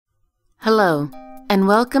Hello, and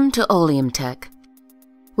welcome to Oleumtech.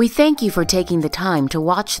 We thank you for taking the time to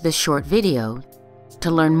watch this short video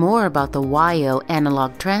to learn more about the WiiO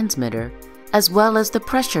analog transmitter as well as the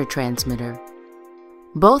pressure transmitter.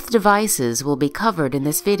 Both devices will be covered in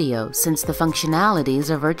this video since the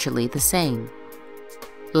functionalities are virtually the same.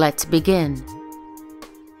 Let's begin.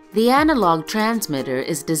 The analog transmitter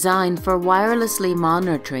is designed for wirelessly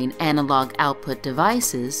monitoring analog output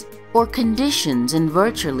devices or conditions in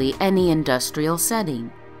virtually any industrial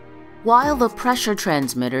setting, while the pressure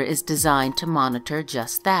transmitter is designed to monitor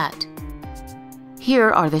just that. Here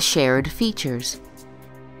are the shared features.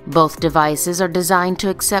 Both devices are designed to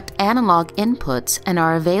accept analog inputs and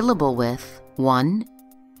are available with 1,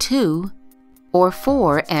 2, or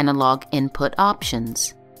 4 analog input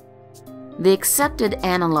options. The accepted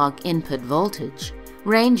analog input voltage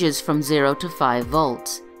ranges from 0 to 5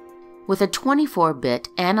 volts, with a 24-bit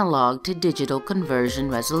analog to digital conversion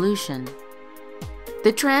resolution.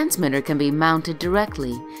 The transmitter can be mounted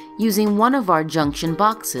directly using one of our junction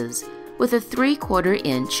boxes with a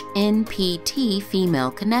 3/4-inch NPT female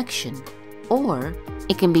connection, or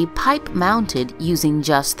it can be pipe-mounted using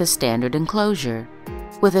just the standard enclosure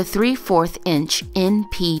with a 3/4-inch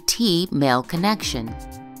NPT male connection.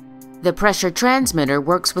 The pressure transmitter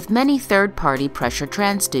works with many third-party pressure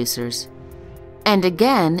transducers, and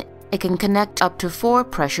again, it can connect up to 4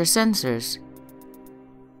 pressure sensors.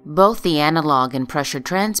 Both the analog and pressure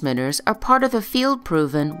transmitters are part of the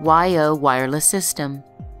field-proven WiiO wireless system.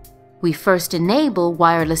 We first enable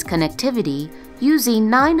wireless connectivity using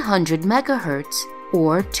 900 MHz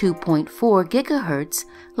or 2.4 GHz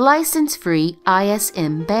license-free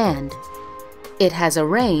ISM band. It has a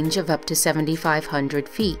range of up to 7,500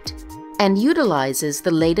 feet and utilizes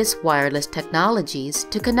the latest wireless technologies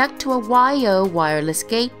to connect to a WiiO wireless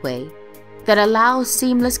gateway that allows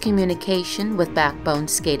seamless communication with backbone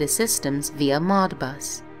SCADA systems via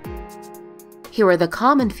Modbus. Here are the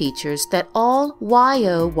common features that all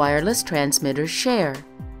WiiO wireless transmitters share.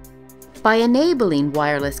 By enabling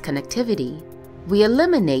wireless connectivity, we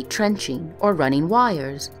eliminate trenching or running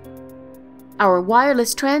wires. Our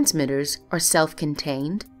wireless transmitters are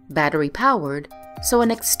self-contained, battery-powered, so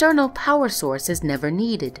an external power source is never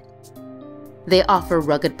needed. They offer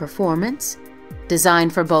rugged performance,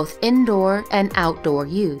 designed for both indoor and outdoor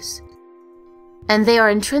use. And they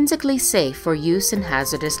are intrinsically safe for use in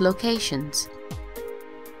hazardous locations.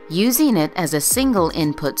 Using it as a single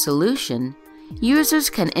input solution,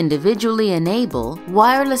 users can individually enable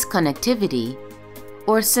wireless connectivity,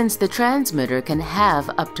 or since the transmitter can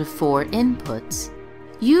have up to 4 inputs,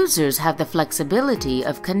 users have the flexibility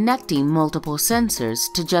of connecting multiple sensors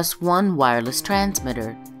to just one wireless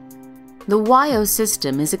transmitter. The WiiO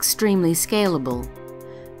system is extremely scalable.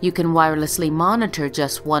 You can wirelessly monitor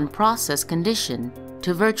just one process condition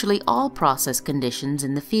to virtually all process conditions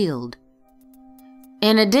in the field.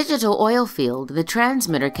 In a digital oil field, the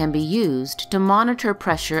transmitter can be used to monitor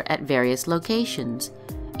pressure at various locations,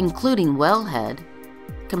 including wellhead,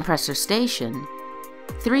 compressor station,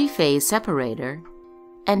 3-phase separator,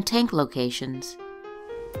 and tank locations.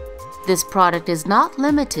 This product is not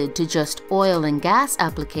limited to just oil and gas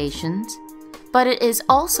applications, but it is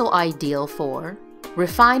also ideal for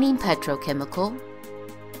refining petrochemical,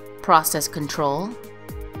 process control,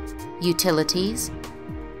 utilities,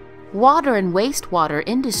 water and wastewater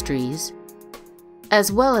industries,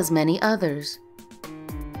 as well as many others.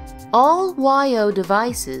 All WiiO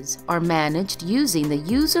devices are managed using the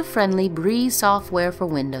user-friendly Breeze software for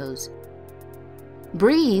Windows.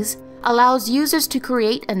 Breeze allows users to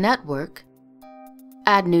create a network,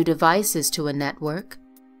 add new devices to a network,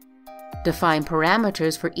 define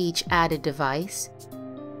parameters for each added device,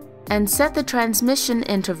 and set the transmission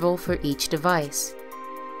interval for each device.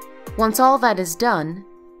 Once all that is done,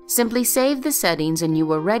 simply save the settings and you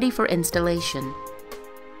are ready for installation.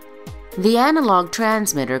 The analog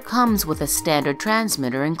transmitter comes with a standard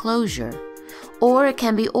transmitter enclosure, or it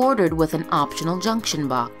can be ordered with an optional junction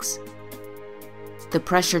box. The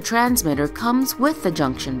pressure transmitter comes with the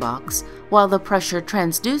junction box, while the pressure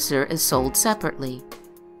transducer is sold separately.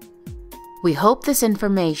 We hope this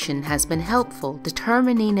information has been helpful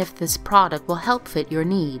determining if this product will help fit your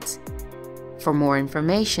needs. For more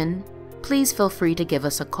information, please feel free to give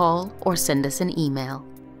us a call or send us an email.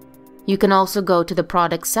 You can also go to the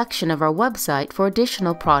product section of our website for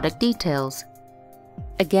additional product details.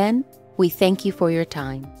 Again, we thank you for your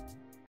time.